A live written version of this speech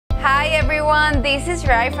Hi everyone, this is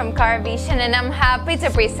Rai from CarVision and I'm happy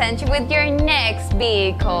to present you with your next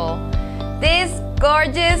vehicle. This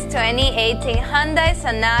gorgeous 2018 Hyundai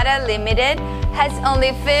Sonata Limited has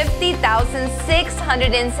only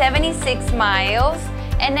 50,676 miles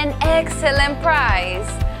and an excellent price.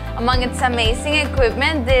 Among its amazing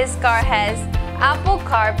equipment, this car has Apple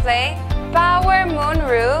CarPlay, power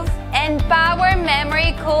moonroof, and power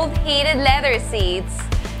memory cooled heated leather seats.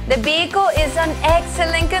 The vehicle is on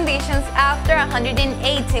excellent conditions after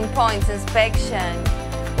 118 points inspection.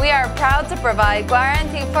 We are proud to provide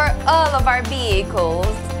warranty for all of our vehicles.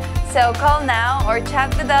 So call now or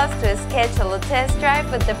chat with us to schedule a test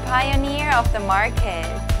drive with the pioneer of the market,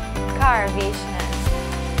 CarVision.